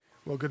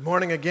Well, good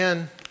morning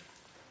again.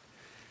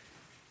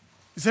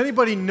 Is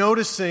anybody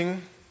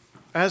noticing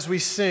as we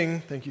sing,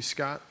 thank you,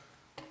 Scott.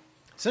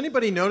 Is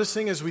anybody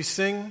noticing as we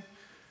sing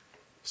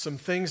some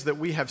things that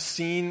we have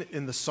seen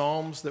in the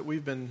Psalms that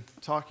we've been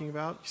talking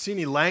about? You see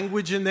any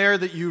language in there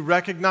that you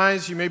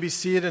recognize? You maybe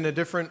see it in a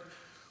different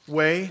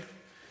way?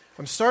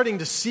 I'm starting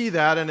to see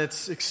that, and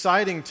it's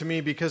exciting to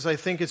me because I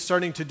think it's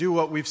starting to do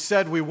what we've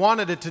said we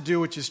wanted it to do,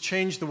 which is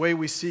change the way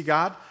we see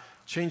God,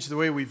 change the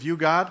way we view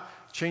God,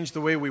 change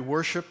the way we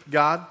worship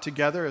God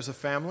together as a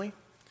family.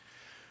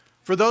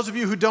 For those of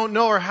you who don't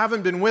know or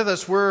haven't been with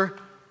us, we're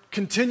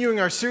continuing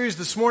our series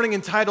this morning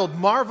entitled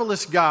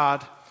Marvelous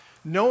God,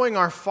 Knowing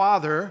Our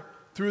Father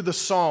Through the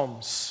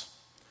Psalms.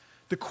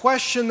 The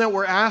question that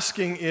we're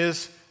asking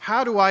is,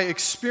 how do I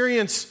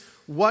experience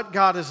what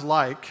God is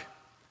like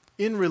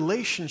in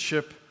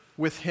relationship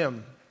with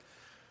Him?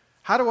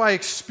 How do I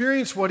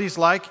experience what He's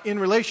like in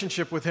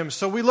relationship with Him?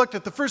 So we looked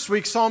at the first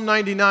week, Psalm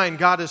 99,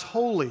 God is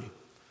holy.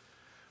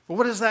 But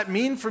what does that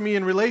mean for me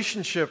in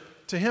relationship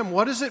to Him?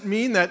 What does it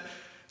mean that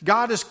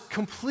God is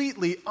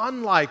completely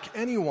unlike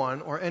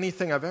anyone or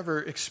anything I've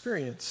ever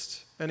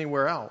experienced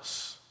anywhere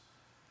else?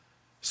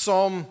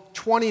 Psalm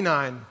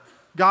 29,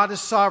 God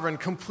is sovereign,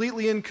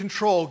 completely in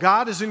control.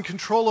 God is in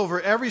control over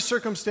every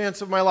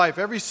circumstance of my life,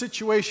 every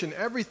situation,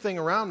 everything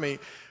around me.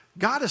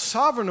 God is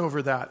sovereign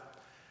over that.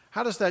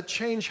 How does that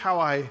change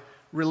how I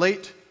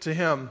relate to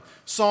Him?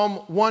 Psalm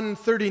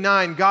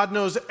 139, God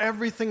knows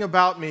everything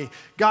about me.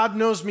 God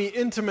knows me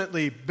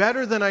intimately,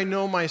 better than I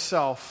know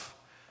myself.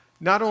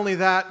 Not only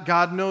that,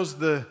 God knows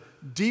the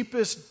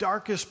deepest,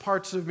 darkest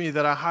parts of me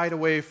that I hide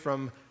away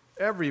from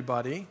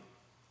everybody,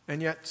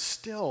 and yet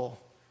still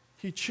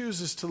He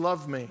chooses to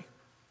love me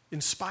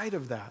in spite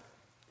of that.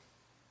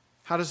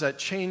 How does that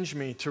change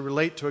me to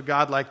relate to a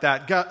God like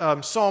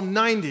that? Psalm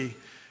 90,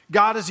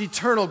 God is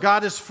eternal.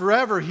 God is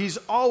forever. He's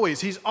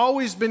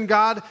always been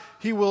God.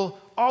 He will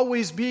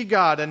always be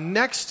God. And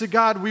next to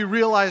God, we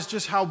realize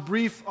just how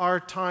brief our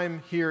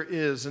time here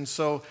is. And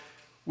so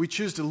we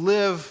choose to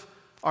live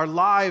our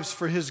lives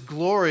for His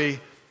glory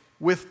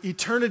with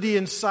eternity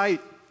in sight,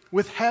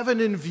 with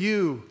heaven in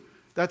view.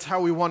 That's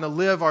how we want to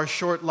live our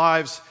short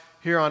lives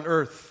here on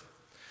earth.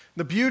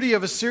 The beauty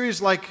of a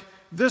series like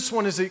this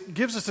one is it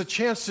gives us a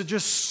chance to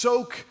just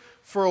soak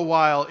for a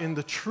while in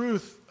the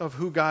truth of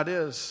who God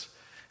is,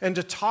 and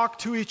to talk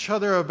to each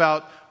other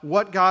about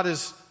what God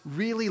is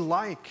really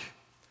like,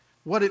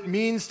 what it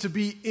means to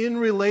be in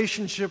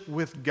relationship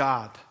with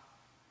God.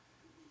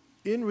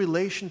 In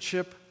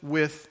relationship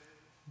with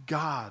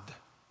God.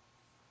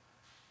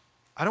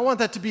 I don't want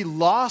that to be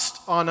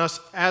lost on us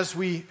as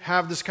we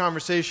have this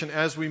conversation,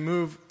 as we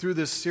move through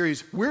this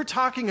series. We're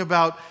talking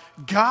about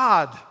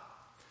God,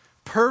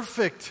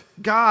 perfect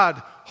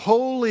God,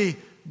 holy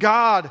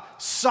God,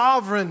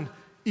 sovereign,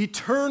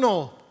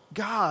 eternal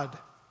God,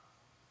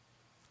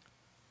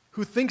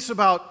 who thinks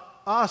about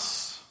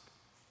us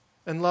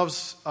and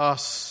loves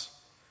us.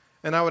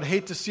 And I would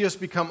hate to see us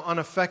become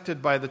unaffected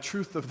by the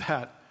truth of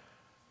that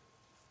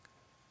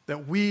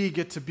we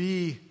get to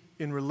be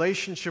in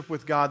relationship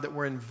with God, that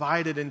we're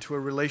invited into a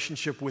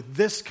relationship with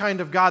this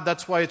kind of God.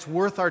 That's why it's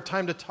worth our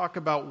time to talk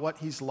about what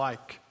He's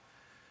like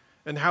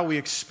and how we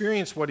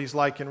experience what He's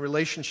like in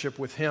relationship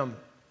with Him.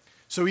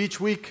 So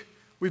each week,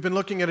 we've been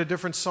looking at a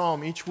different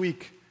psalm. Each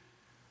week,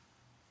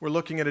 we're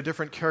looking at a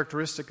different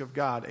characteristic of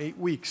God. 8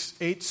 weeks,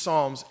 8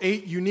 psalms,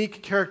 8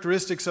 unique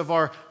characteristics of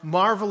our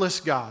marvelous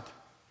God.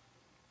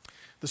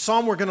 The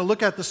psalm we're going to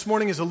look at this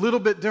morning is a little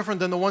bit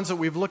different than the ones that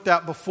we've looked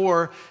at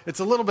before. It's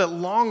a little bit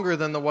longer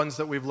than the ones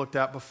that we've looked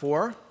at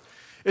before.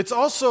 It's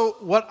also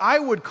what I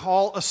would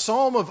call a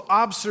psalm of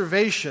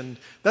observation.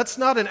 That's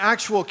not an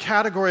actual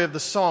category of the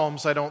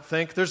psalms, I don't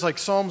think. There's like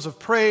psalms of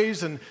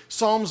praise and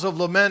psalms of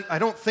lament. I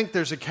don't think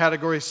there's a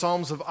category,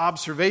 psalms of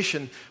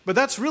observation. But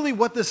that's really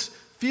what this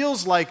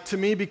feels like to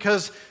me,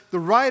 because the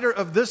writer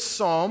of this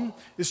psalm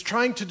is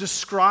trying to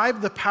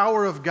describe the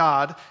power of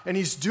God, and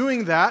he's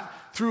doing that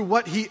through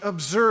what he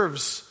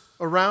observes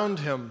around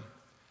him.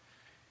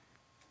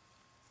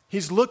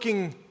 He's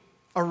looking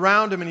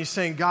around him and he's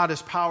saying, God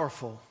is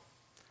powerful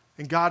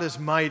and God is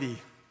mighty.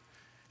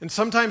 And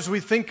sometimes we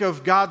think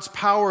of God's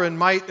power and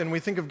might, and we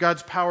think of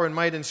God's power and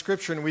might in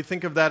Scripture, and we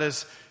think of that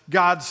as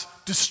God's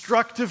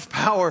destructive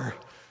power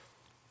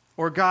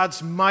or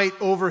God's might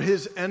over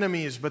His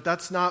enemies. But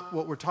that's not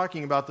what we're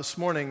talking about this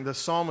morning. The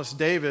psalmist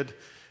David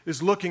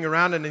is looking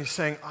around and he's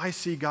saying, I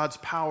see God's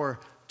power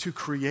to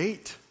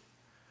create.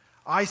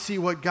 I see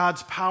what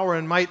God's power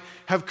and might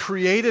have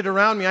created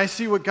around me. I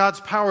see what God's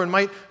power and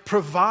might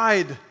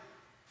provide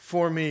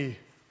for me.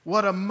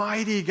 What a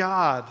mighty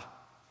God.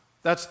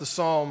 That's the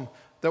psalm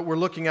that we're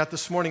looking at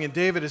this morning. And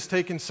David has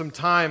taken some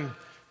time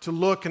to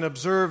look and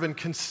observe and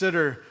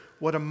consider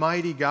what a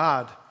mighty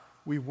God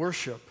we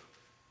worship.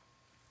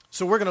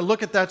 So we're going to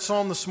look at that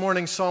psalm this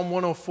morning, Psalm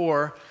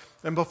 104.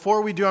 And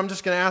before we do, I'm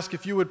just going to ask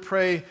if you would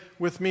pray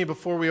with me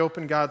before we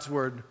open God's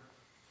Word.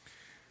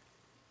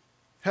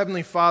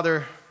 Heavenly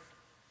Father,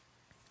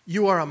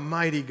 You are a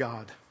mighty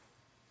God.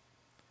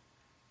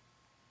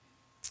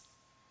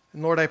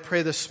 And Lord, I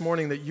pray this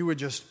morning that you would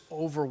just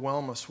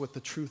overwhelm us with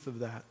the truth of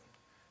that.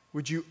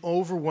 Would you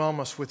overwhelm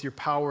us with your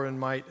power and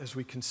might as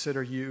we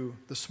consider you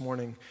this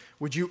morning?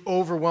 Would you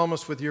overwhelm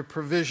us with your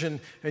provision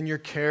and your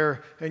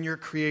care and your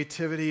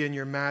creativity and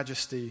your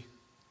majesty?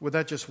 Would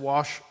that just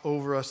wash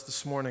over us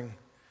this morning?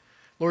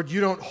 Lord,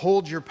 you don't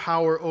hold your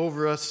power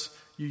over us.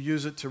 You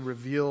use it to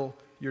reveal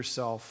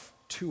yourself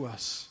to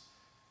us.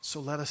 So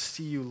let us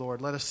see you,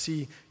 Lord. Let us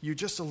see you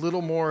just a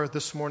little more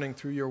this morning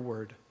through your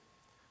word.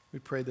 We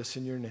pray this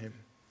in your name.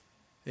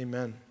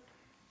 Amen.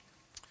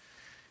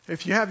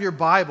 If you have your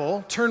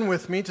Bible, turn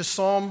with me to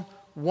Psalm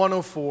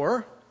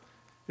 104.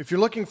 If you're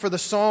looking for the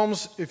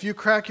Psalms, if you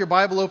crack your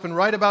Bible open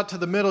right about to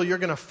the middle, you're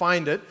going to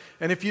find it.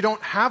 And if you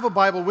don't have a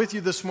Bible with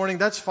you this morning,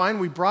 that's fine.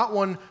 We brought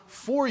one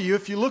for you.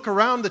 If you look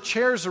around the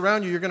chairs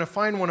around you, you're going to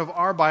find one of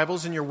our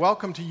Bibles, and you're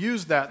welcome to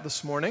use that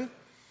this morning.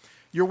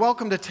 You're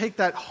welcome to take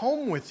that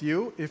home with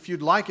you if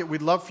you'd like it.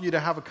 We'd love for you to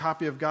have a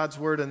copy of God's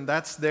Word, and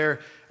that's there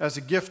as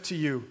a gift to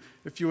you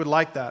if you would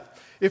like that.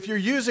 If you're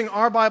using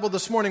our Bible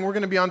this morning, we're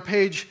going to be on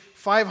page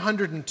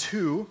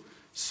 502,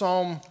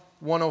 Psalm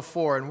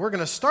 104. And we're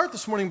going to start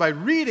this morning by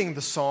reading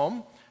the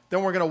psalm.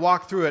 Then we're going to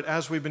walk through it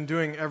as we've been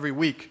doing every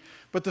week.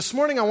 But this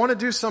morning I want to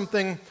do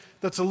something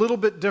that's a little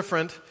bit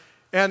different.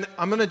 And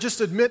I'm going to just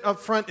admit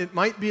up front it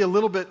might be a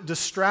little bit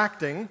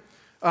distracting.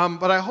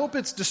 But I hope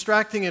it's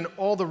distracting in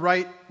all the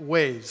right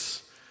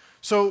ways.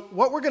 So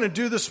what we're going to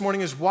do this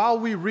morning is while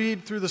we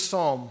read through the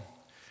psalm,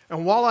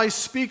 and while I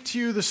speak to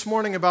you this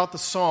morning about the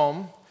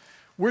psalm,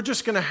 we're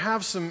just going to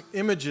have some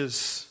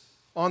images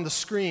on the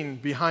screen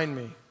behind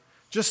me.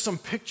 Just some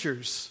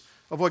pictures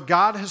of what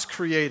God has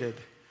created.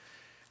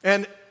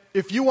 And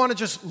if you want to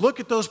just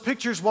look at those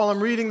pictures while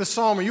I'm reading the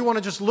psalm, or you want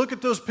to just look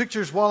at those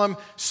pictures while I'm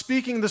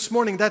speaking this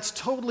morning, that's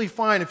totally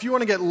fine. If you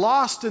want to get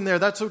lost in there,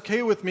 that's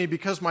okay with me,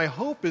 because my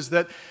hope is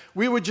that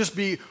we would just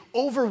be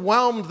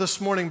overwhelmed this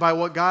morning by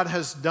what God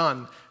has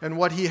done and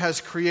what He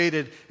has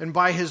created, and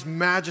by His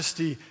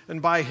majesty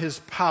and by His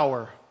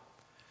power.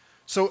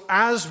 So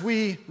as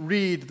we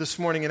read this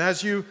morning and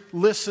as you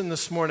listen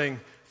this morning,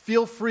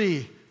 feel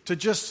free to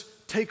just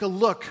take a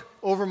look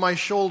over my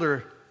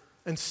shoulder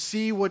and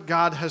see what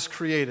God has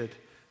created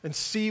and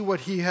see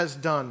what He has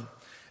done.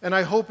 And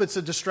I hope it's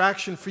a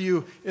distraction for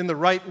you in the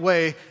right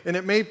way, and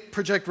it may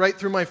project right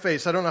through my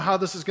face. I don't know how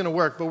this is going to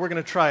work, but we're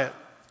going to try it,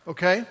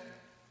 okay?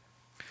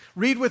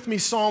 Read with me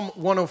Psalm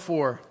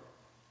 104,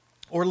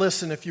 or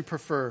listen if you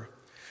prefer.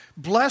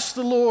 Bless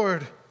the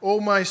Lord, O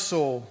my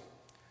soul.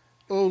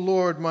 O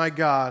Lord my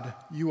God,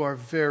 you are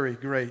very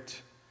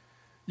great.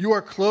 You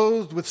are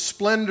clothed with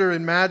splendor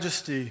and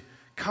majesty,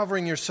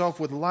 covering yourself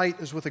with light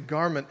as with a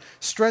garment,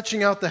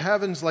 stretching out the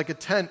heavens like a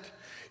tent.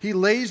 He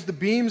lays the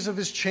beams of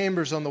His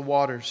chambers on the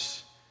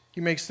waters.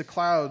 He makes the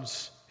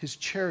clouds His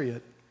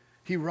chariot.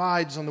 He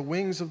rides on the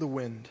wings of the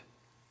wind.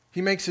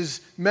 He makes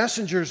His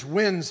messengers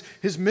winds,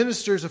 His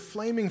ministers a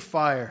flaming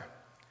fire.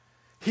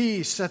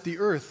 He set the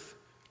earth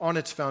on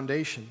its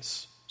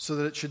foundations so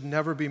that it should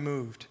never be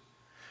moved.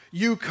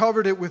 You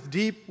covered it with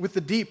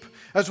the deep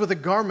as with a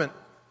garment.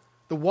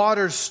 The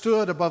waters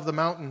stood above the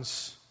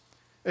mountains.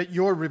 At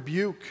your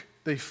rebuke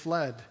they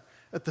fled.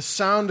 At the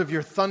sound of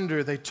your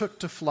thunder they took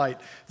to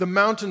flight. The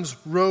mountains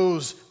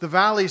rose. The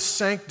valleys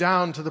sank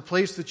down to the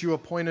place that you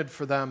appointed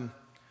for them.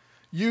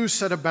 You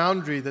set a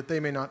boundary that they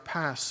may not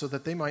pass, so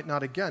that they might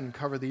not again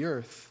cover the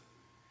earth.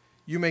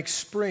 You make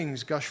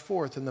springs gush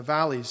forth in the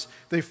valleys.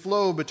 They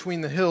flow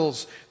between the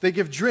hills. They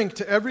give drink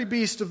to every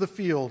beast of the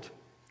field.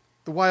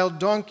 The wild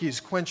donkeys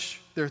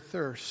quench their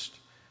thirst.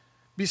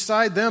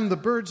 Beside them the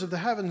birds of the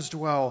heavens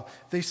dwell.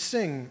 They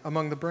sing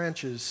among the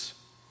branches.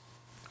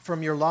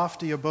 From your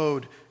lofty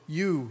abode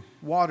you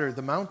water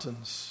the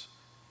mountains.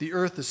 The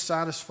earth is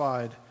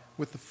satisfied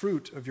with the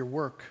fruit of your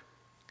work.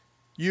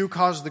 You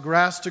cause the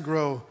grass to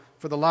grow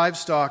for the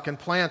livestock, and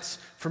plants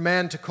for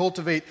man to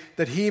cultivate,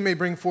 that he may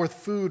bring forth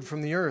food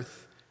from the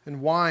earth,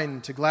 and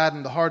wine to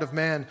gladden the heart of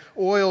man,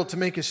 oil to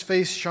make his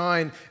face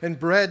shine, and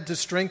bread to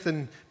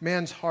strengthen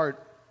man's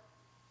heart.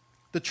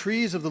 The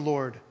trees of the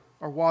Lord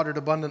are watered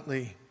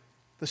abundantly,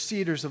 the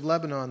cedars of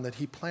Lebanon that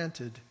He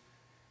planted.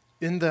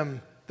 In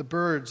them the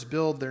birds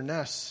build their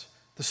nests.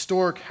 The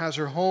stork has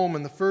her home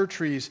in the fir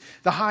trees.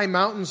 The high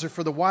mountains are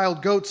for the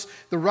wild goats.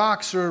 The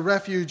rocks are a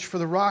refuge for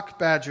the rock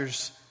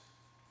badgers.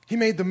 He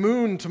made the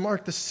moon to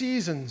mark the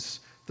seasons.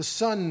 The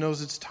sun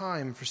knows its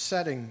time for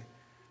setting.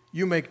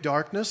 You make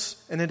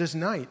darkness, and it is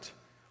night,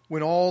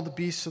 when all the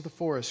beasts of the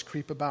forest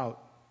creep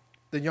about.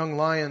 The young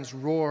lions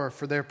roar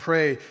for their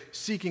prey,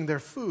 seeking their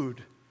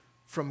food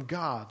from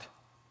God.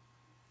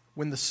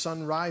 When the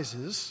sun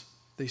rises,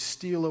 they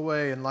steal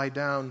away and lie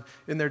down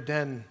in their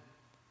den.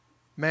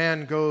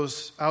 Man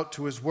goes out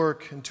to his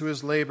work and to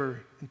his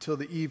labor until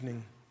the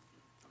evening.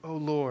 O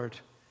Lord,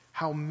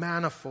 how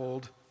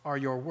manifold are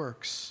your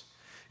works.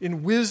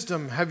 In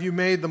wisdom have you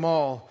made them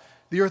all.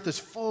 The earth is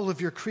full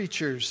of your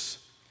creatures.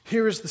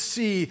 Here is the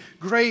sea,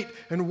 great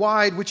and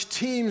wide, which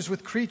teems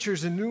with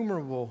creatures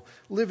innumerable,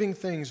 living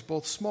things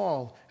both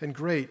small and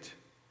great.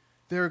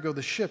 There go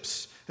the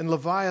ships and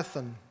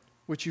Leviathan,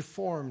 which you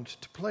formed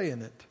to play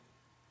in it.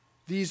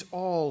 these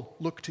all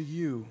look to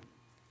you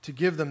to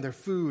give them their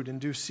food in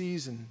due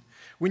season.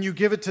 When you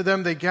give it to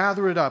them, they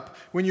gather it up.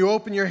 When you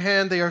open your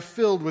hand, they are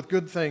filled with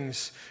good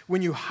things.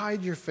 When you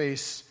hide your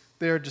face,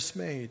 they are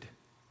dismayed.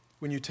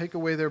 When you take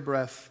away their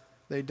breath,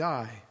 they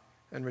die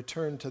and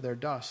return to their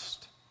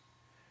dust.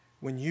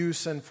 When you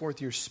send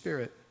forth your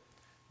Spirit,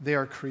 they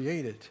are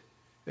created,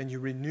 and you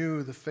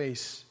renew the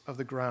face of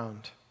the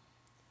ground.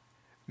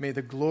 May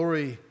the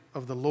glory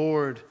of the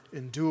Lord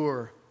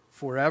endure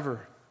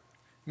forever.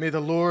 May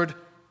the Lord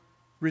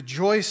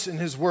rejoice in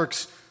his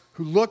works,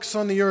 who looks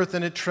on the earth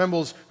and it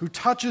trembles, who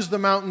touches the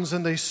mountains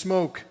and they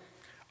smoke.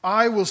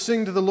 I will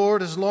sing to the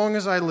Lord as long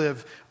as I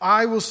live.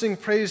 I will sing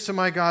praise to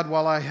my God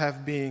while I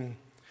have being.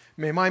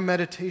 May my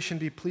meditation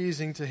be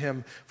pleasing to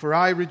him, for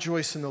I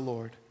rejoice in the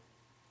Lord.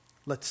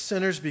 Let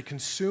sinners be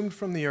consumed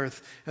from the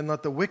earth, and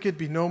let the wicked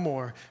be no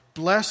more.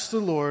 Bless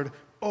the Lord,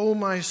 O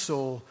my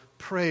soul.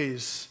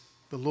 Praise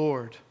the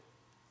Lord.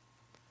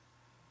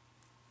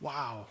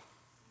 Wow.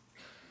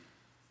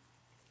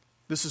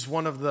 This is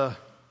one of the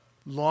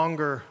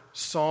longer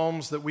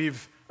psalms that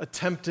we've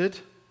attempted,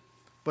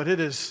 but it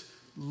is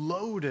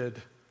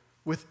loaded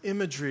with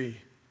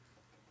imagery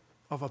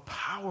of a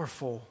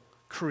powerful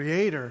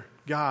creator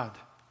God.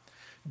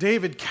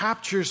 David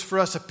captures for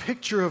us a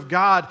picture of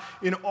God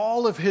in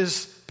all of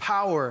his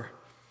power.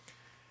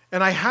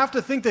 And I have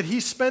to think that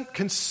he spent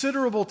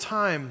considerable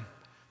time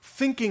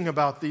thinking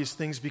about these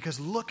things, because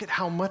look at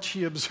how much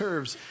he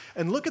observes,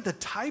 and look at the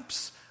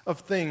types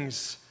of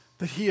things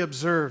that he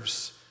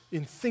observes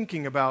in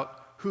thinking about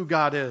who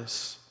God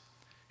is.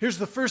 Here's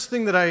the first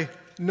thing that I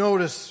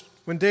notice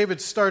when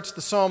David starts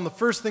the psalm. The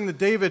first thing that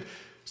David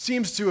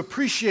seems to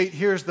appreciate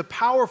here is the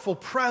powerful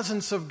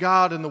presence of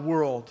God in the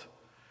world.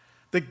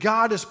 That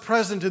God is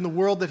present in the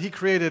world that he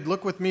created.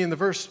 Look with me in the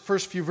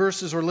first few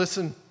verses, or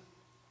listen.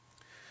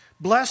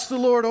 Bless the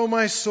Lord, O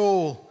my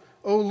soul.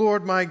 O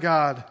Lord my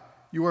God,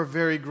 you are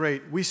very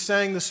great. We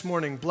sang this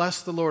morning,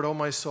 bless the Lord, O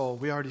my soul.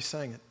 We already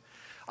sang it.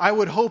 I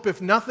would hope,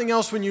 if nothing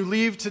else, when you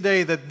leave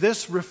today, that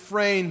this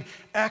refrain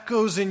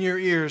echoes in your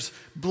ears.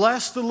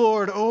 Bless the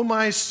Lord, O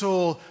my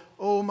soul.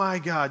 O my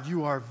God,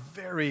 you are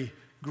very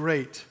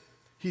great.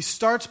 He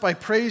starts by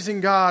praising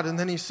God, and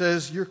then he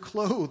says, you're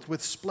clothed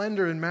with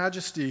splendor and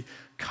majesty,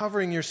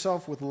 covering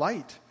yourself with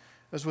light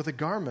as with a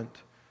garment,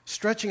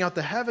 stretching out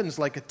the heavens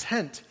like a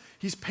tent.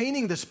 He's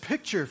painting this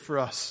picture for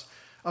us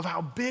of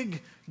how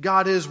big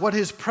God is, what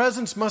his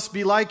presence must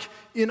be like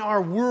in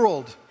our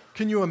world.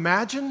 Can you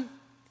imagine?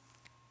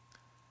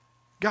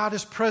 God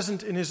is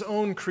present in his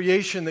own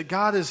creation, that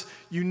God is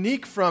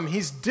unique from.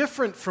 He's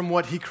different from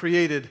what he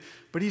created,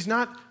 but he's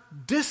not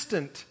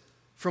distant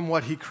from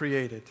what he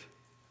created.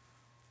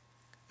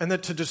 And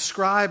that to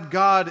describe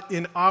God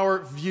in our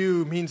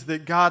view means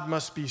that God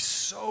must be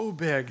so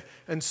big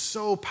and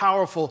so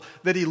powerful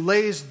that he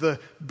lays the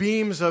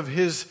beams of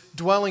his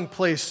dwelling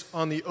place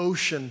on the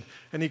ocean,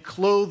 and he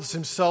clothes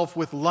himself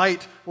with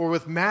light or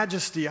with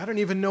majesty. I don't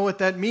even know what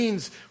that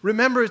means.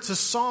 Remember, it's a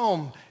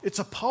psalm. It's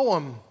a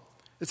poem.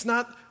 It's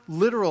not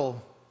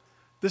literal.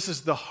 This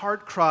is the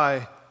heart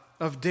cry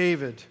of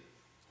David.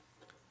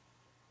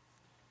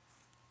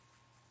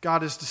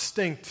 God is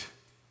distinct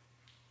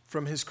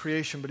from his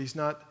creation, but he's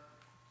not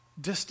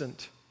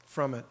distant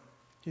from it.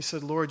 He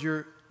said, Lord,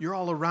 you're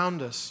all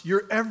around us.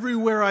 You're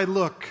everywhere I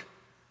look.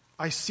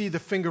 I see the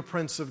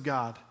fingerprints of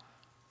God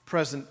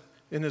present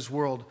in his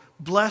world.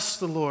 Bless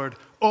the Lord,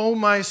 O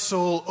my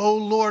soul, O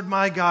Lord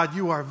my God,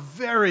 you are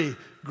very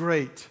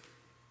great.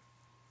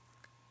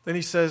 Then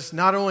he says,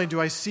 not only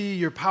do I see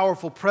your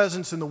powerful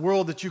presence in the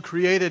world that you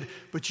created,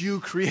 but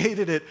you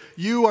created it.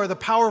 You are the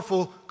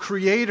powerful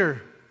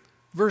creator.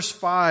 Verse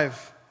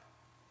 5,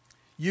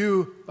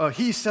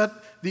 he set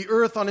the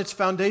earth on its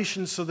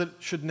foundations so that it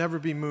should never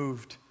be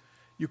moved.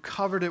 You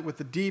covered it with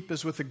the deep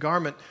as with a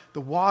garment. The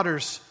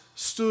waters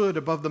stood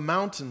above the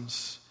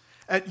mountains.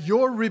 At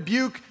your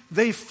rebuke,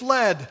 they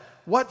fled.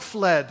 What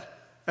fled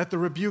at the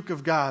rebuke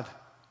of God?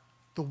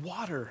 The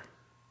water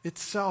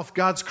itself.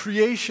 God's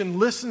creation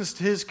listens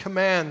to his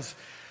commands.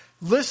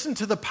 Listen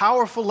to the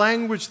powerful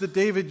language that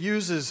David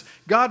uses.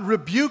 God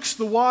rebukes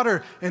the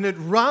water and it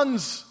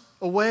runs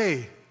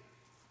away.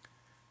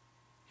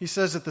 He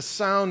says, at the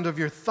sound of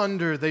your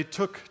thunder, they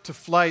took to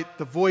flight,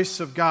 the voice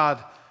of God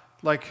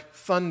like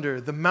thunder.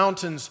 The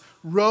mountains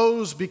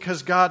rose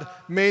because God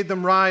made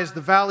them rise.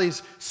 The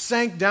valleys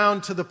sank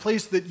down to the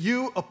place that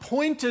you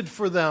appointed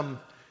for them.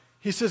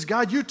 He says,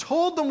 God, you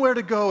told them where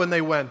to go and they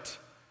went.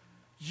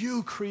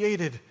 You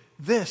created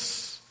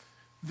this.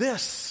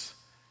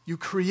 You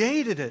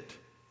created it.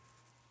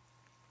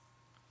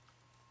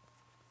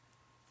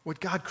 What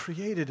God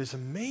created is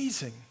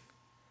amazing.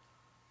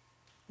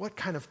 What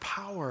kind of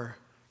power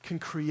can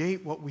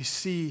create what we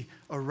see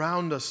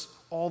around us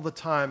all the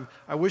time?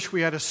 I wish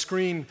we had a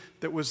screen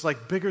that was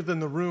like bigger than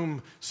the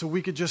room so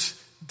we could just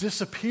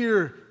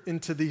disappear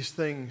into these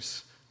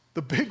things.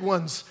 The big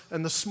ones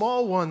and the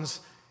small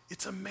ones.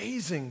 It's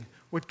amazing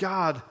what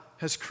God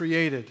has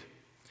created.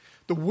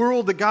 The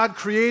world that God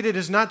created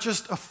is not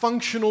just a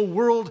functional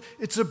world,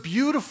 it's a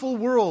beautiful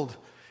world.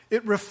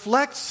 It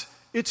reflects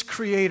its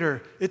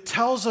creator. It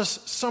tells us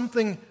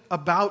something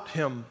about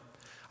him.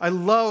 I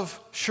love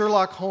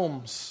Sherlock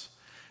Holmes,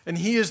 and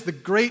he is the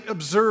great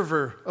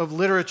observer of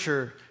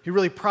literature. He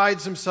really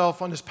prides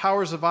himself on his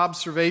powers of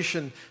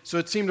observation, so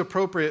it seemed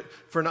appropriate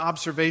for an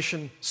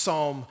observation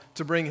psalm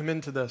to bring him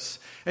into this.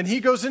 And he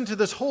goes into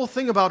this whole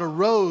thing about a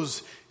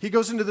rose. He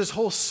goes into this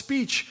whole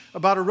speech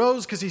about a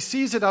rose because he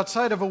sees it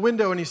outside of a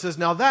window, and he says,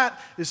 now that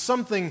is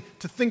something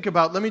to think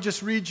about. Let me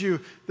just read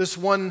you this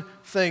one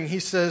thing. He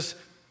says,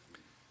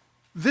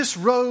 this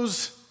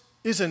rose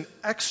is an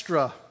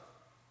extra.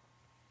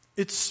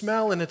 Its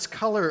smell and its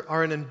color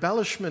are an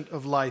embellishment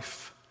of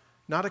life,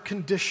 not a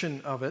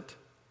condition of it.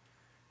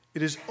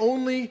 It is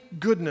only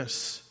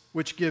goodness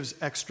which gives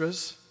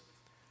extras.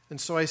 And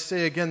so I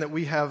say again that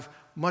we have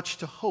much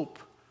to hope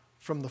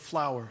from the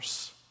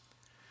flowers.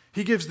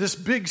 He gives this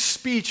big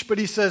speech, but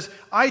he says,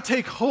 I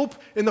take hope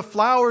in the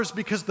flowers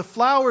because the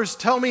flowers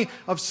tell me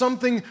of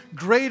something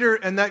greater,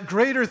 and that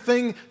greater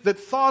thing that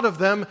thought of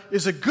them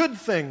is a good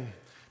thing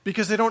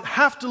because they don't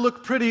have to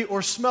look pretty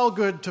or smell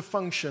good to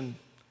function.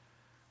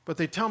 But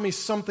they tell me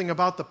something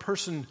about the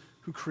person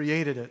who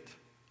created it.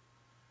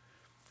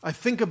 I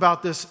think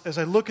about this as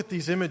I look at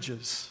these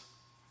images.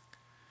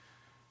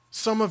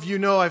 Some of you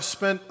know I've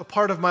spent a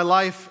part of my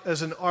life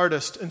as an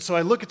artist, and so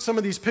I look at some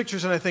of these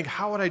pictures and I think,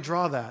 how would I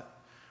draw that?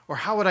 Or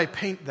how would I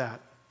paint that?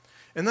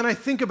 And then I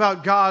think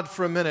about God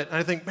for a minute, and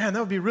I think, man, that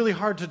would be really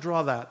hard to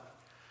draw that.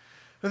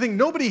 I think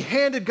nobody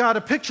handed God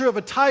a picture of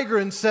a tiger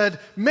and said,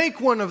 make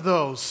one of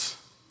those.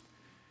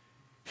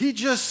 He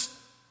just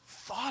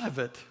thought of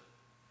it.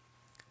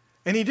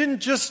 And he didn't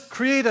just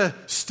create a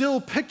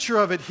still picture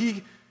of it.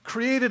 He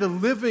created a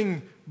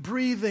living,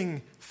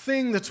 breathing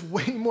thing that's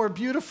way more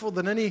beautiful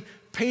than any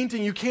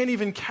painting. You can't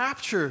even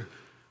capture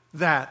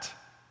that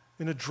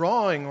in a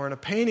drawing or in a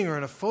painting or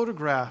in a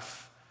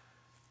photograph.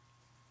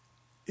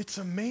 It's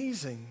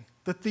amazing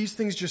that these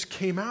things just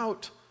came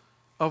out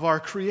of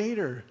our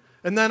Creator.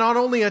 And then not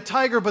only a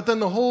tiger, but then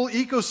the whole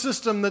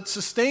ecosystem that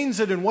sustains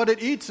it and what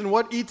it eats and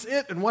what eats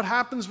it and what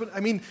happens.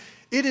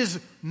 It is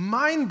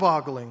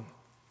mind-boggling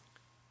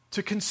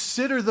to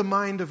consider the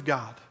mind of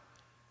God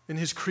and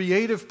his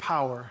creative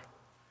power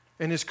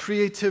and his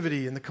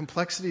creativity and the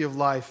complexity of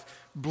life.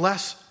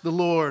 Bless the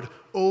Lord,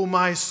 O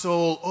my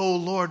soul. O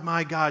Lord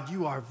my God,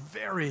 you are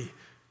very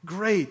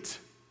great.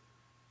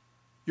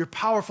 Your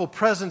powerful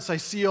presence I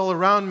see all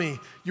around me.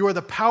 You are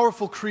the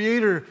powerful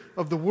creator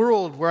of the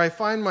world where I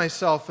find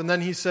myself. And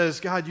then he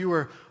says, God, you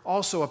are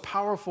also a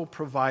powerful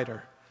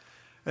provider.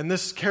 And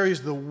this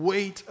carries the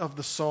weight of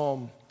the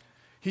psalm.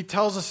 He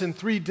tells us in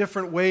 3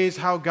 different ways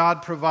how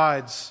God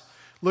provides.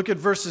 Look at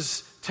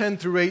verses 10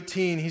 through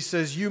 18. He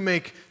says, you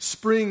make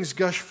springs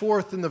gush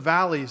forth in the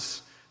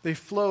valleys. They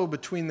flow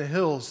between the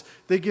hills.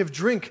 They give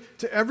drink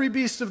to every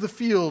beast of the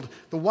field.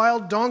 The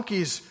wild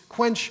donkeys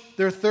quench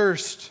their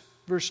thirst.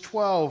 Verse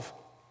 12,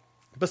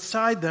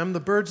 beside them the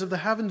birds of the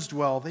heavens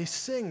dwell. They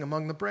sing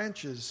among the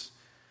branches.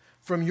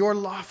 From your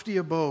lofty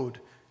abode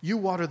you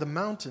water the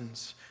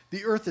mountains.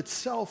 The earth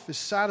itself is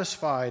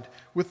satisfied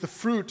with the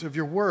fruit of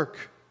your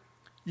work.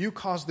 You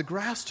cause the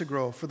grass to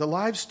grow for the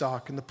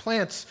livestock and the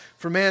plants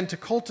for man to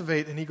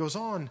cultivate. And he goes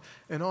on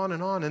and on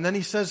and on. And then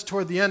he says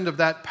toward the end of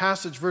that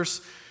passage,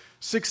 verse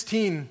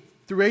 16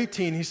 through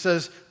 18, he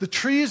says, the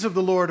trees of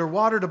the Lord are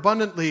watered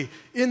abundantly.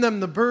 In them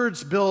the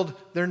birds build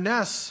their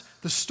nests.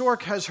 The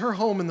stork has her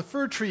home in the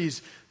fir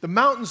trees. The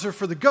mountains are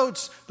for the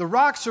goats. The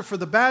rocks are for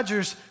the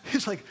badgers.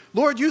 He's like,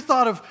 Lord, you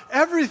thought of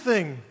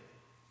everything.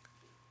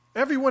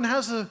 Everyone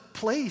has a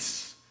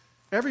place.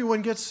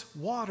 Everyone gets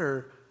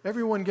water.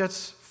 Everyone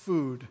gets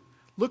food.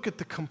 Look at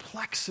the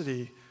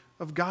complexity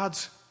of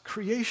God's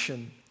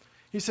creation.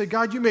 He said,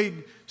 God, you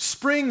made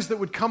springs that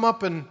would come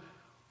up and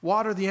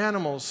water the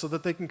animals so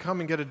that they can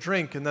come and get a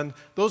drink. And then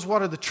those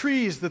water the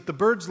trees that the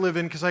birds live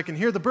in because I can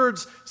hear the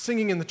birds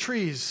singing in the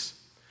trees.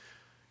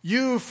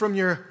 You, from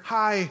your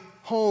high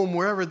home,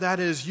 wherever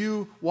that is,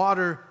 you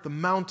water the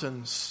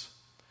mountains.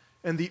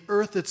 And the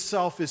earth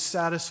itself is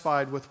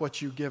satisfied with what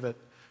you give it.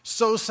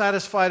 So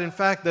satisfied, in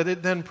fact, that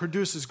it then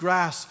produces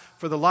grass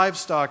for the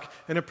livestock,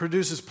 and it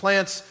produces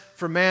plants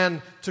for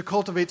man to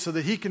cultivate so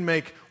that he can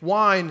make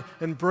wine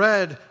and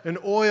bread and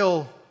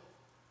oil.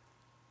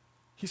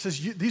 He says,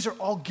 these are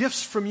all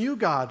gifts from you,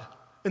 God.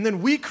 And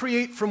then we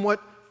create from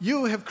what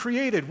you have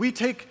created. We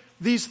take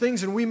these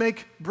things and we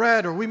make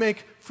bread, or we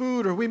make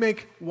food, or we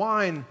make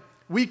wine.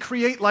 We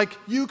create like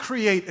you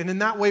create, and in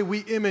that way we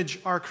image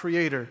our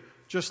Creator,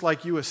 just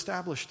like you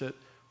established it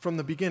from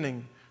the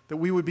beginning, that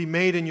we would be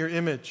made in your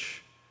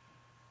image.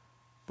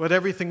 But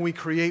everything we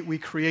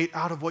create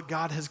out of what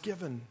God has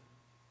given.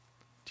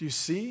 Do you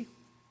see?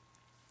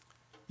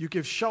 You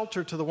give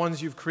shelter to the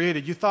ones you've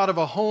created. You thought of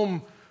a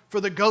home for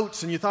the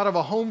goats, and you thought of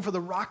a home for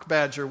the rock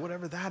badger,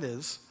 whatever that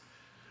is.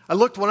 I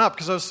looked one up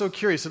because I was so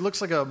curious. It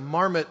looks like a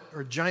marmot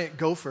or giant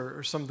gopher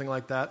or something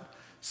like that.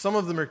 Some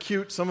of them are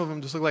cute. Some of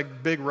them just look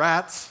like big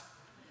rats.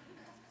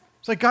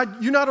 It's like,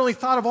 God, you not only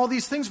thought of all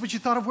these things, but you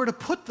thought of where to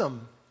put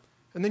them.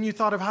 And then you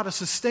thought of how to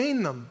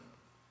sustain them.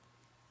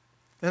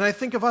 And I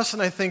think of us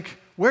and I think,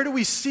 where do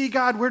we see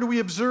God? Where do we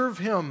observe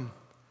Him?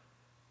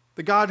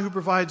 The God who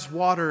provides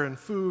water and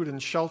food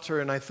and shelter.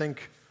 And I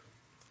think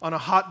on a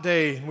hot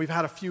day, and we've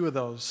had a few of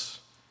those,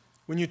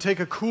 when you take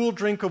a cool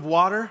drink of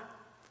water,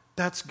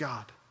 that's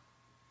God.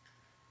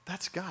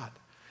 That's God.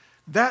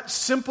 That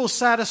simple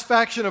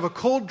satisfaction of a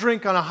cold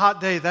drink on a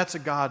hot day, that's a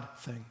God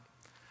thing.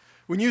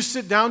 When you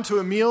sit down to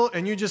a meal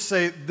and you just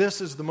say,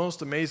 this is the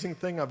most amazing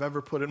thing I've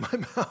ever put in my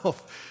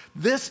mouth.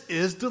 This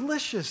is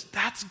delicious.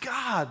 That's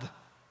God.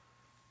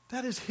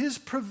 That is His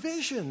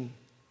provision.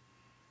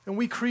 And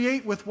we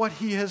create with what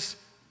He has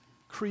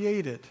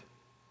created.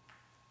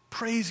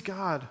 Praise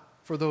God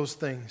for those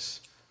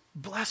things.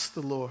 Bless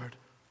the Lord,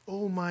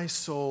 O my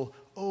soul.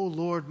 O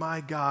Lord my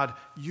God,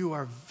 you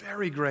are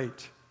very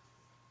great.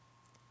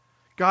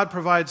 God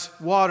provides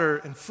water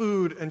and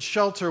food and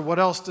shelter. What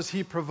else does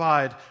He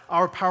provide?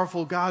 Our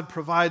powerful God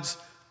provides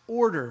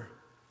order.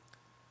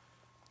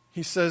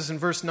 He says in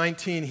verse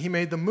 19, He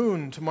made the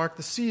moon to mark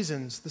the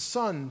seasons, the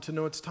sun to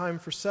know its time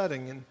for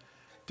setting. And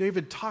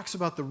David talks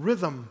about the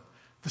rhythm,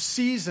 the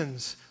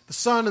seasons, the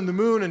sun and the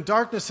moon and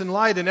darkness and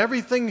light, and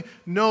everything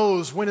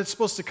knows when it's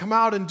supposed to come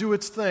out and do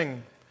its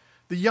thing.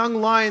 The young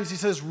lions, he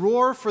says,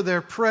 roar for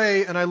their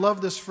prey. And I love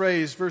this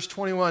phrase, verse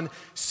 21,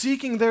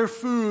 seeking their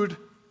food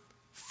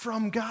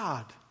from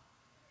God.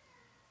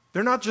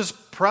 They're not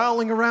just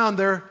prowling around,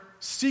 they're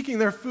seeking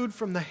their food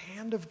from the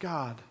hand of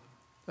God.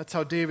 That's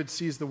how David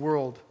sees the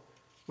world.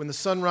 When the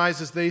sun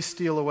rises, they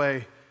steal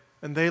away,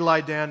 and they lie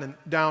down,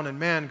 and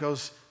man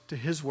goes to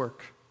his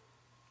work.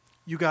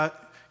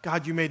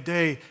 God, you made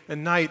day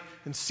and night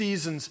and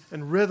seasons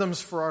and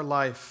rhythms for our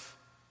life,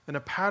 and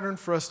a pattern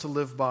for us to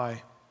live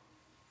by,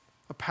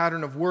 a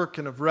pattern of work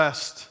and of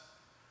rest.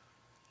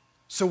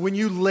 So when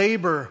you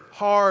labor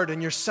hard and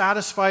you're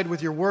satisfied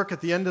with your work at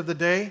the end of the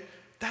day,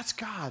 that's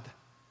God.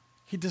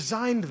 He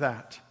designed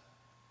that.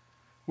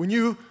 When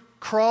you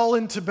crawl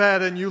into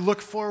bed and you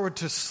look forward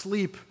to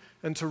sleep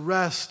and to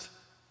rest,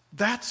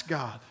 that's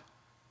God.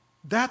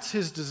 That's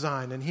His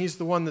design, and He's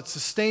the one that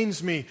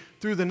sustains me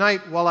through the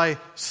night while I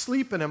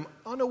sleep and am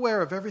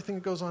unaware of everything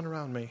that goes on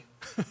around me.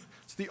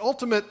 It's the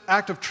ultimate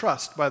act of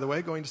trust, by the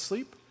way, going to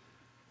sleep.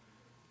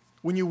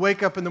 When you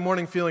wake up in the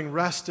morning feeling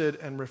rested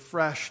and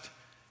refreshed,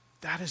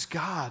 that is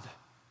God.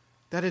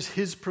 That is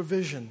His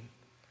provision.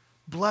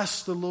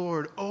 Bless the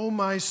Lord, O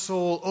my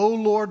soul, O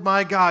Lord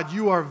my God,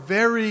 you are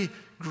very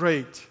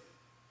great.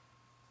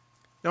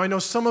 Now I know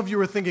some of you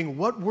are thinking,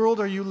 what world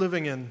are you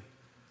living in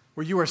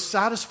where you are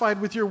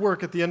satisfied with your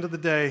work at the end of the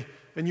day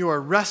and you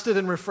are rested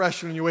and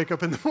refreshed when you wake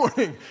up in the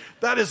morning?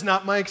 That is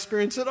not my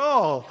experience at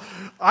all.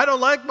 I don't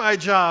like my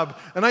job,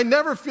 and I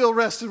never feel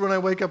rested when I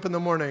wake up in the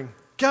morning.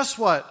 Guess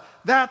what?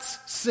 That's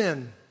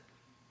sin.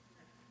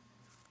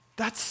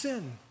 That's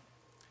sin.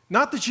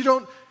 Not that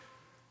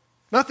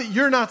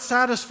you're not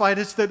satisfied,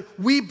 it's that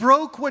we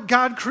broke what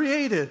God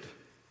created.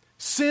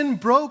 Sin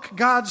broke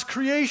God's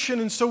creation,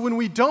 and so when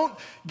we don't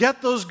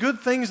get those good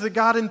things that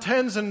God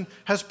intends and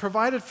has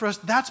provided for us,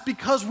 that's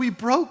because we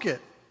broke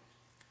it.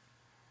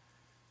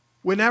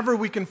 Whenever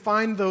we can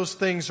find those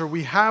things, or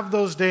we have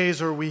those days,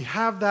 or we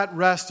have that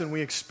rest and we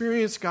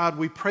experience God,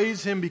 we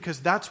praise Him because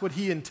that's what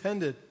He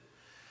intended.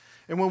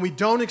 And when we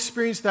don't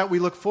experience that, we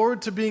look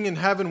forward to being in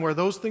heaven where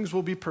those things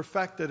will be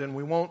perfected and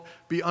we won't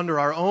be under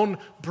our own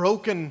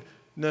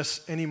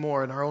brokenness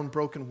anymore in our own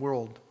broken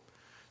world.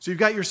 So you've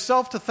got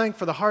yourself to thank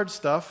for the hard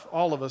stuff,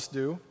 all of us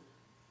do,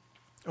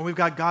 and we've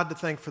got God to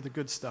thank for the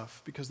good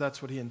stuff because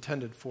that's what He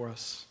intended for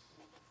us.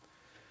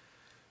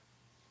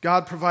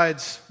 God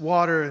provides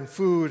water and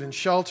food and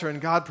shelter, and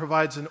God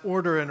provides an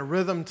order and a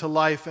rhythm to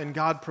life, and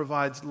God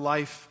provides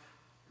life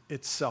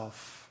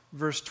itself.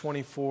 Verse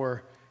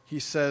 24, He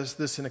says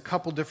this in a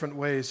couple different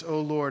ways.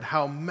 O Lord,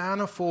 how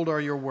manifold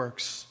are your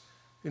works.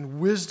 In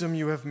wisdom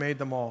you have made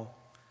them all.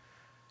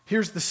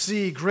 Here's the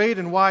sea, great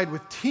and wide,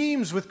 with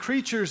teems with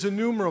creatures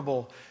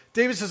innumerable.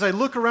 David says, I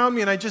look around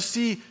me and I just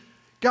see,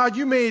 God,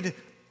 you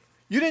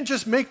didn't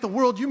just make the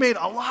world, you made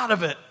a lot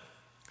of it.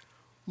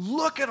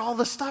 Look at all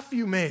the stuff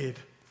you made.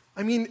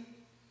 I mean,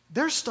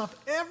 there's stuff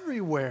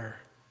everywhere.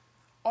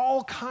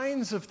 All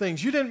kinds of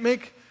things. You didn't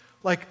make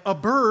like a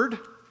bird.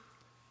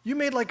 You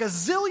made like a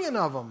zillion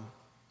of them.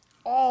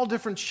 All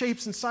different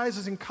shapes and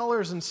sizes and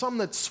colors, and some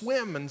that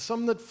swim and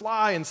some that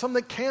fly and some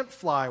that can't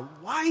fly.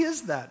 Why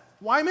is that?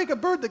 Why make a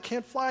bird that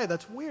can't fly?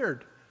 That's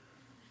weird.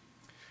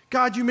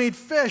 God, you made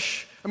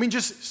fish. I mean,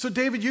 just so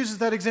David uses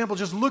that example,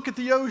 just look at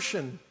the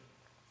ocean.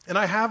 And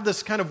I have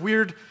this kind of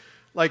weird,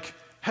 like,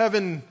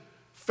 heaven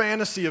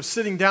fantasy of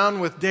sitting down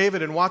with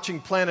David and watching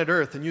Planet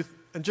Earth,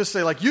 and just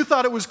say, like, you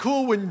thought it was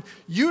cool when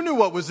you knew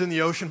what was in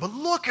the ocean, but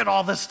look at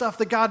all this stuff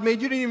that God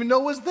made you didn't even know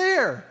was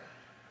there.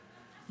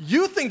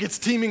 You think it's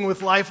teeming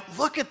with life.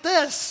 Look at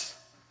this.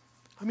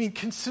 I mean,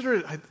 consider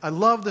it. I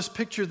love this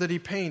picture that he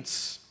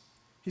paints.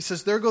 He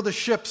says, there go the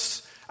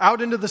ships out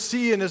into the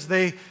sea, and as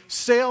they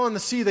sail on the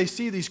sea, they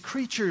see these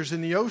creatures in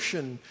the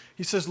ocean.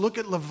 He says, look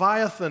at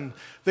Leviathan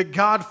that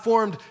God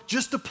formed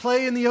just to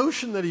play in the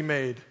ocean that He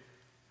made.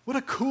 What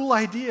a cool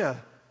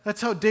idea. That's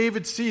how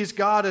David sees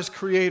God as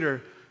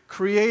creator,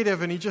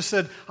 creative, and he just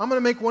said, I'm going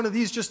to make one of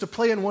these just to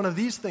play in one of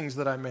these things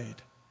that I made.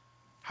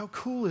 How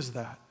cool is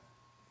that?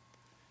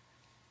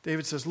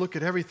 David says, look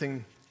at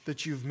everything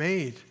that you've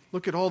made.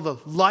 Look at all the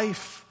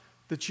life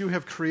that you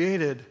have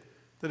created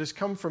that has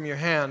come from your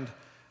hand.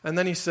 And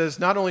then he says,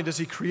 not only does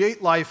he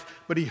create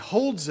life, but he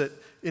holds it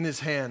in his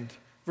hand.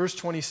 Verse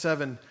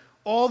 27,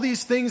 all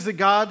these things that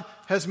God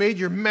has made,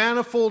 your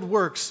manifold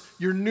works,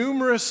 your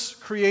numerous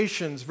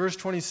creations. Verse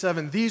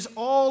 27, these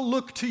all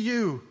look to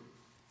you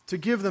to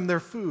give them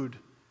their food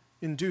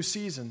in due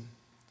season.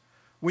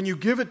 When you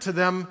give it to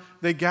them,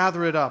 they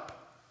gather it up.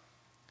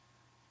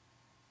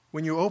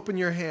 When you open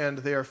your hand,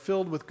 they are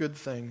filled with good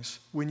things.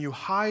 When you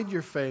hide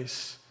your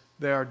face,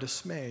 they are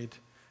dismayed.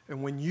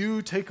 And when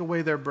you take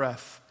away their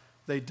breath,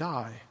 they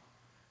die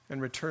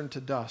and return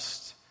to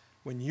dust.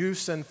 When you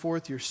send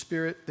forth your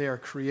spirit, they are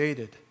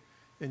created,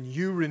 and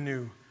you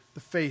renew the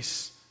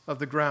face of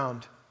the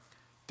ground.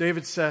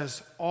 David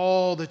says,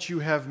 all that you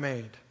have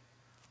made,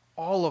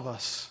 all of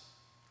us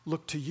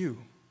look to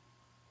you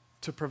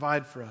to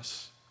provide for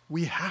us.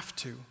 We have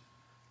to,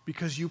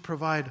 because you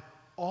provide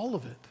all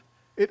of it.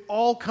 It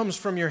all comes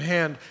from your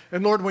hand.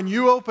 And Lord, when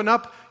you open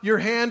up your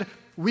hand,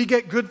 we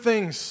get good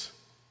things.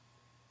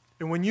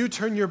 And when you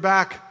turn your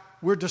back,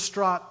 we're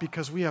distraught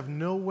because we have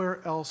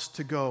nowhere else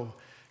to go.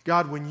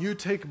 God, when you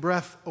take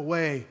breath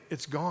away,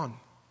 it's gone.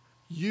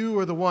 You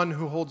are the one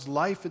who holds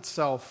life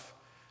itself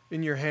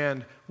in your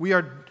hand. We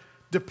are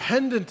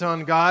dependent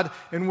on God,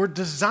 and we're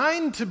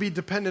designed to be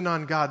dependent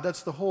on God.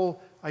 That's the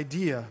whole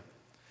idea.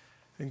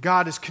 And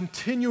God is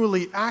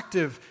continually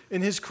active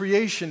in his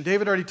creation.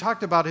 David already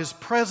talked about his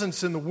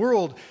presence in the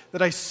world,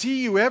 that I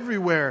see you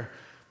everywhere.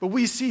 But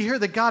we see here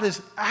that God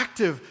is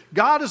active.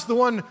 God is the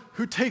one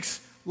who takes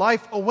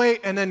life away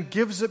and then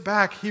gives it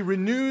back. He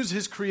renews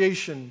his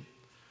creation.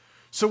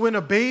 So when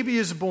a baby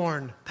is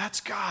born,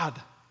 that's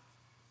God.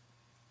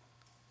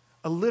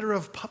 A litter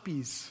of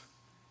puppies,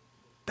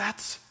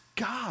 that's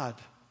God.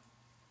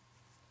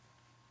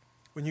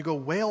 When you go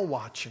whale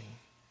watching,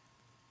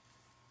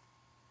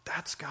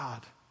 that's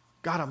God.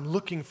 God, I'm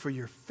looking for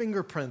your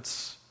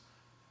fingerprints.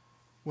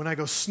 When I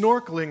go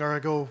snorkeling or I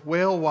go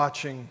whale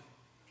watching,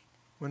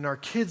 when our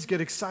kids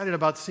get excited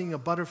about seeing a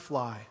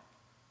butterfly,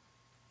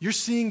 you're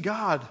seeing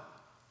God.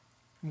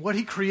 What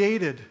he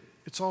created,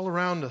 it's all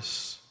around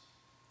us.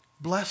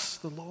 Bless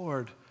the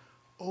Lord,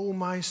 O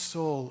my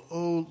soul,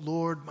 O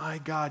Lord my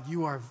God.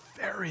 You are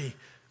very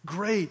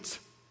great,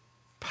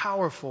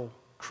 powerful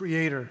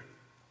creator,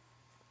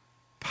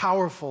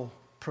 powerful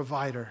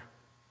provider.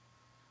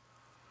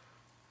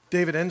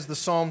 David ends the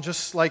psalm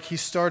just like he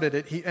started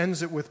it. He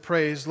ends it with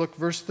praise. Look,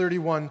 verse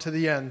 31 to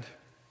the end.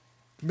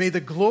 May the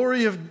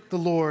glory of the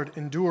Lord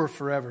endure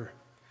forever.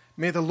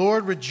 May the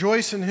Lord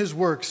rejoice in his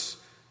works,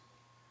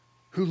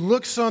 who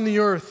looks on the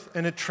earth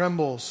and it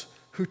trembles,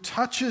 who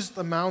touches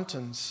the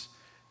mountains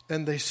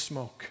and they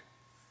smoke.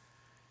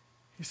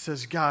 He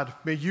says, God,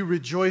 may you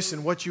rejoice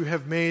in what you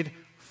have made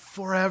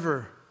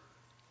forever.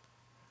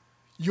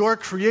 Your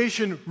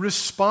creation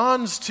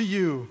responds to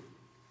you.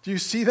 Do you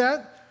see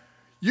that?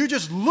 You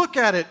just look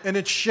at it and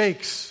it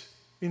shakes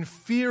in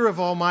fear of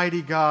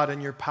Almighty God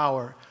and your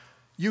power.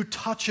 You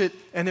touch it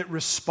and it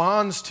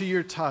responds to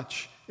your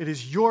touch. It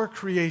is your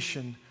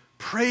creation.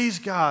 Praise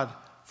God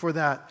for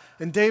that.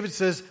 And David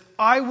says,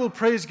 I will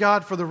praise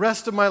God for the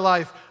rest of my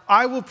life.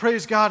 I will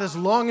praise God as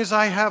long as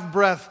I have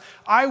breath.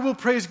 I will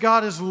praise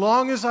God as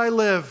long as I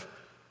live,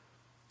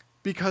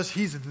 because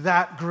he's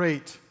that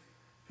great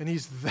and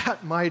he's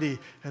that mighty.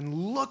 And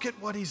look at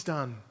what he's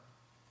done.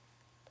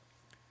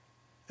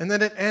 And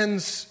then it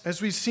ends,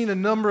 as we've seen a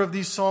number of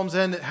these psalms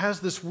end, it has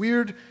this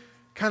weird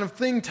kind of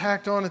thing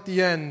tacked on at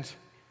the end.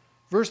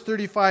 Verse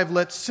 35,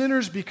 let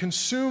sinners be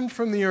consumed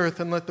from the earth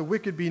and let the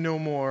wicked be no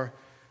more.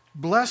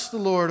 Bless the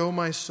Lord, O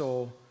my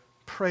soul.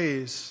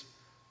 Praise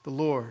the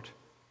Lord.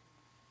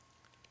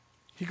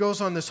 He goes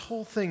on this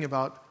whole thing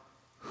about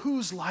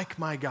who's like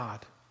my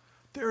God.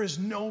 There is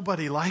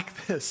nobody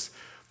like this.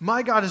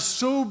 My God is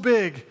so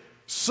big,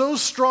 so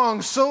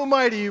strong, so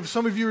mighty.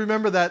 Some of you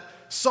remember that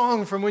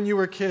song from when you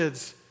were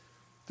kids.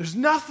 There's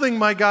nothing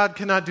my God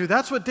cannot do.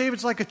 That's what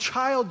David's like, a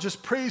child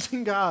just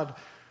praising God.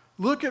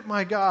 Look at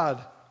my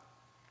God.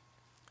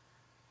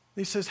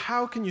 He says,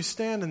 how can you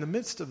stand in the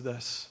midst of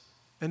this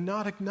and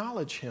not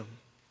acknowledge him?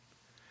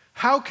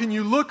 How can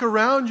you look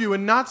around you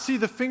and not see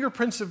the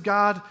fingerprints of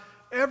God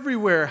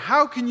everywhere?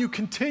 How can you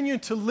continue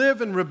to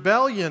live in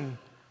rebellion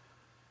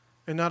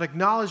and not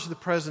acknowledge the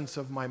presence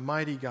of my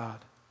mighty God?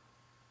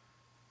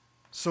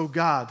 So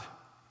God,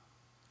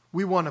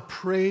 we want to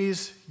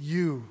praise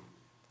you.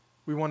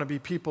 We want to be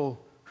people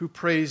who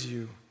praise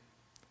you.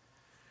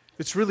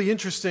 It's really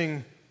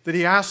interesting that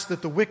he asks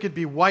that the wicked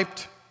be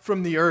wiped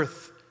from the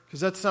earth, because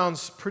that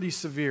sounds pretty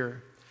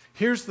severe.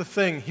 Here's the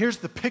thing, here's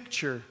the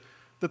picture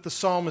that the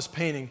psalm is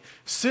painting.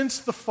 Since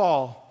the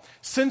fall,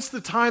 since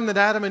the time that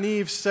Adam and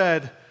Eve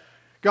said,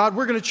 God,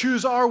 we're going to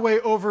choose our way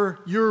over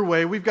your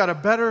way. We've got a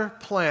better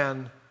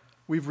plan.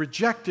 We've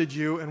rejected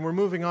you, and we're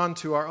moving on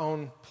to our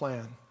own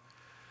plan.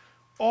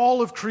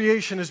 All of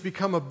creation has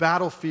become a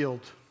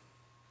battlefield.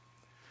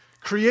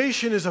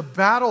 Creation is a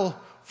battle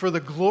for the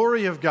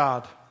glory of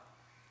God.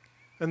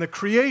 And the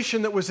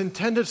creation that was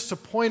intended to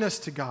point us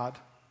to God.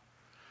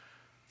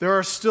 There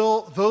are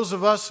still those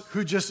of us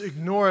who just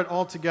ignore it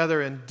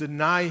altogether and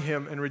deny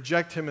him and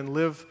reject him and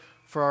live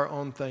for our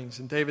own things.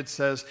 And David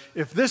says,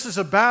 if this is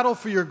a battle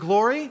for your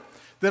glory,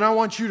 then I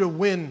want you to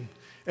win.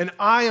 And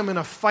I am in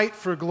a fight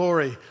for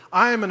glory.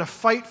 I am in a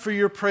fight for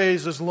your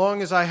praise as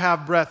long as I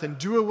have breath, and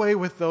do away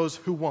with those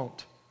who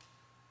won't.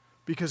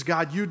 Because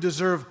God, you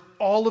deserve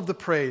all of the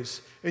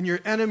praise, and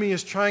your enemy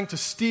is trying to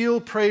steal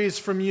praise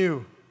from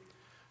you.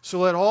 So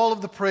let all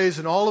of the praise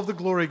and all of the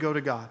glory go to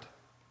God.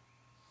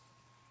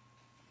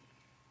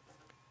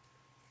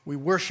 We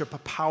worship a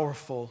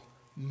powerful,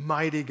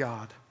 mighty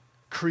God,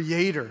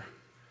 creator,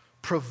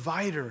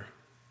 provider,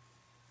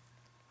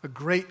 a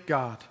great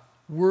God,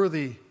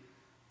 worthy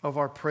of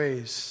our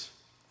praise.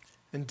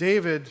 And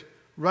David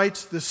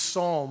writes this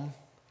psalm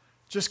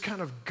just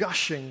kind of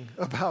gushing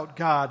about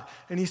God.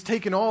 And he's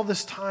taken all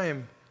this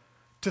time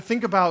to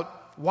think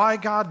about why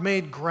God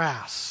made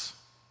grass,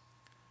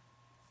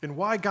 and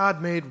why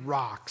God made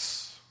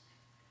rocks,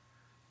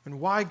 and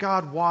why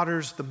God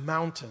waters the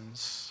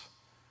mountains,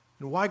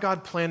 and why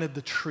God planted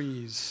the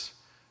trees,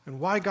 and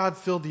why God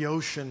filled the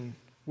ocean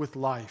with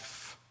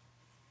life.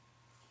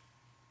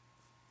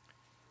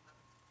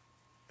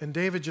 And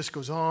David just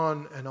goes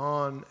on and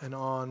on and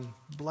on.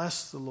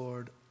 Bless the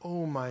Lord,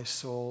 O my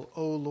soul,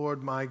 O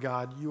Lord my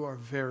God, you are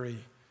very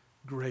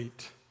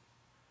great.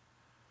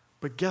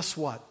 But guess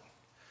what?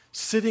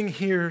 Sitting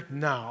here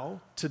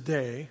now,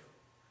 today,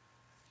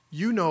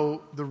 you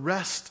know the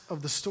rest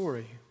of the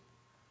story.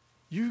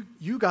 You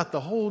got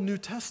the whole New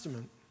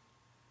Testament.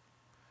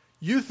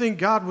 You think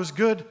God was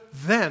good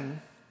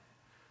then.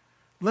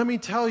 Let me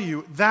tell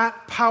you,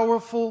 that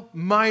powerful,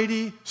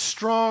 mighty,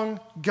 strong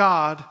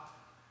God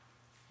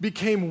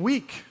became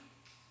weak,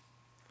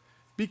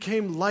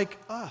 became like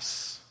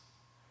us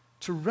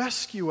to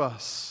rescue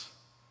us.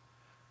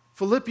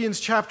 Philippians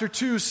chapter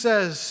 2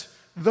 says,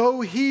 though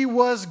he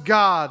was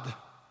God,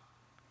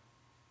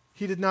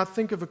 he did not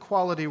think of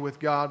equality with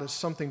God as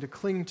something to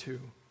cling to,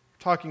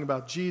 talking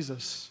about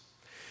Jesus.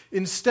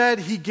 Instead,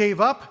 he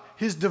gave up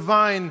his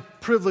divine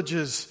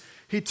privileges.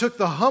 He took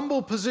the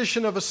humble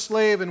position of a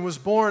slave and was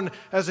born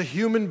as a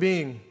human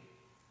being.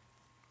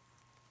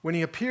 When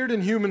he appeared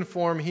in human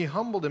form, he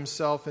humbled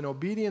himself in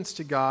obedience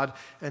to God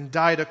and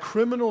died a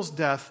criminal's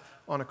death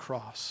on a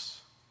cross.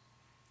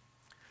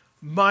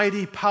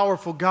 Mighty,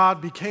 powerful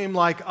God became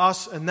like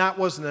us, and that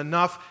wasn't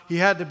enough. He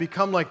had to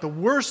become like the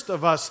worst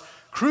of us,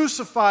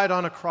 crucified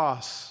on a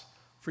cross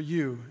for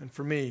you and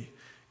for me.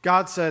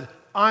 God said,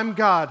 I'm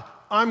God,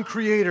 I'm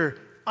creator,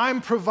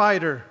 I'm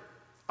provider.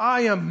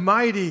 I am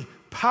mighty,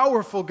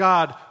 powerful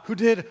God who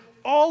did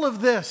all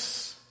of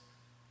this.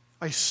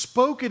 I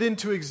spoke it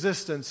into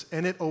existence,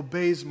 and it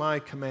obeys my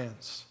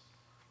commands.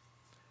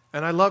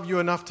 And I love you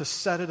enough to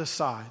set it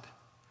aside,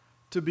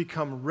 to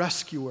become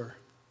rescuer,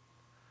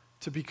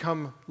 to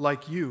become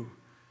like you,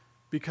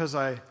 because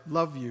I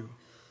love you.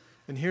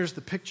 And here's the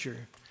picture.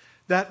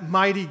 That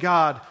mighty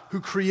God who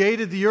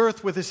created the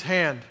earth with his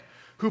hand,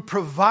 who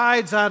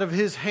provides out of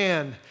his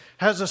hand,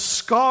 has a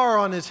scar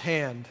on his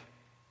hand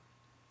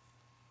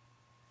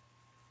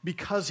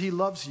because he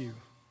loves you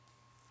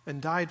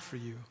and died for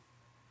you.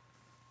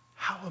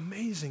 How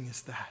amazing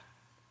is that?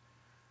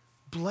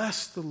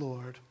 Bless the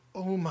Lord,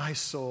 O my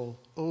soul,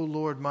 O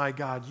Lord my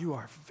God, you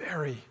are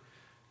very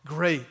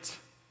great.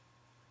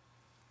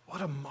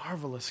 What a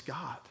marvelous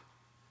God.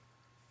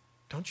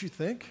 Don't you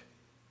think?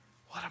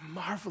 What a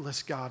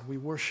marvelous God we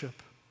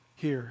worship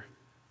here.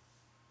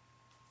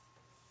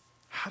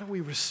 How do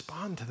we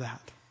respond to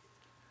that?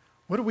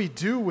 What do we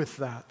do with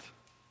that?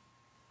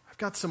 I've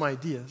got some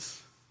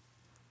ideas.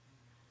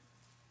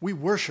 We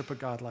worship a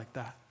God like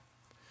that.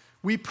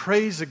 We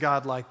praise a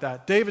God like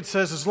that. David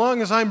says, as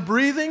long as I'm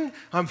breathing,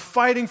 I'm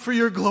fighting for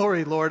your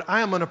glory, Lord.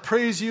 I am going to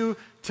praise you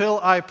till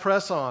I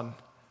press on.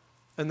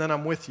 And then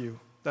I'm with you.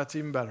 That's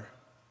even better.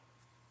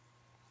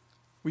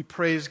 We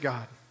praise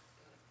God.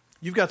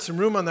 You've got some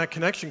room on that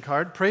connection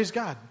card. Praise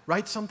God.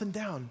 Write something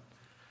down.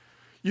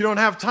 You don't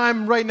have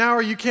time right now,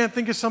 or you can't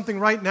think of something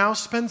right now.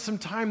 Spend some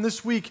time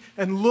this week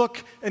and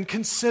look and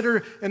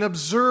consider and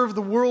observe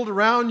the world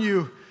around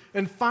you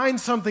and find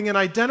something and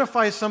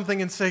identify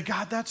something and say,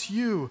 God, that's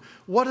you.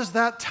 What does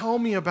that tell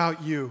me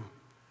about you?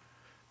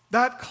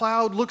 That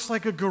cloud looks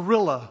like a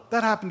gorilla.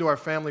 That happened to our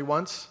family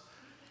once.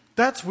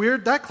 That's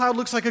weird. That cloud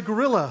looks like a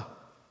gorilla.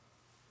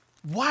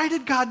 Why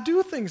did God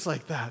do things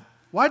like that?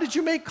 Why did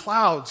you make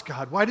clouds,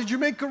 God? Why did you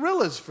make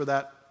gorillas for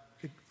that?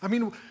 I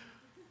mean,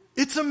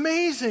 it's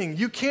amazing.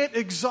 You can't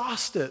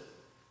exhaust it.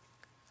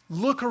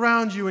 Look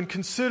around you and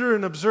consider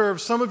and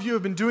observe. Some of you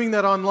have been doing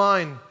that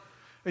online,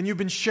 and you've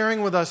been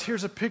sharing with us,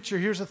 here's a picture,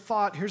 here's a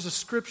thought, here's a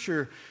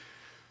scripture,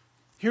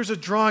 here's a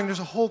drawing. There's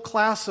a whole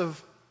class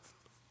of,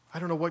 I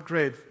don't know what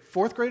grade,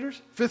 4th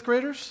graders? 5th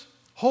graders?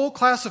 Whole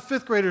class of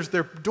 5th graders,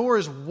 their door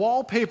is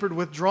wallpapered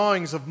with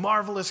drawings of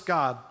marvelous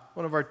God.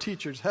 One of our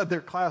teachers had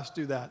their class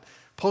do that.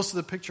 Posted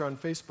a picture on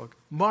Facebook.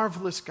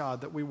 Marvelous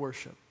God that we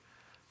worship.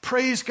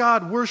 Praise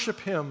God, worship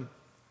Him.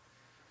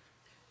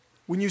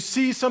 When you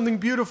see something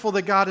beautiful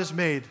that God has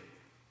made,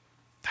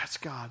 that's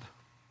God.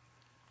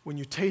 When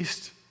you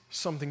taste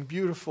something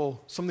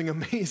beautiful, something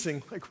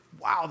amazing, like,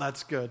 wow,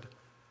 that's good.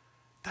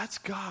 That's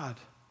God.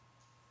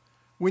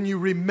 When you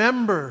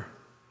remember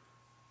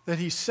that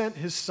he sent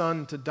his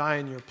son to die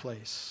in your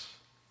place,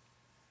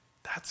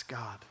 that's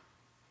God.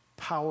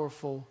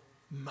 Powerful,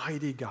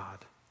 mighty God.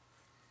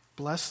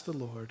 Bless the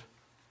Lord,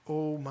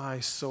 O my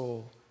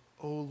soul.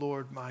 O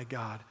Lord my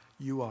God,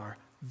 you are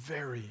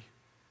very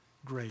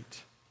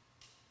great.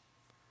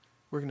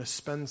 We're going to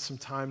spend some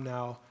time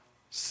now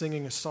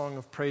singing a song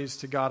of praise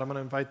to God. I'm going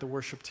to invite the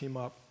worship team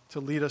up to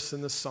lead us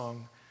in this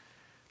song.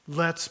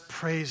 Let's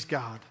praise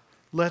God.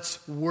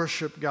 Let's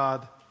worship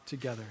God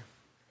together.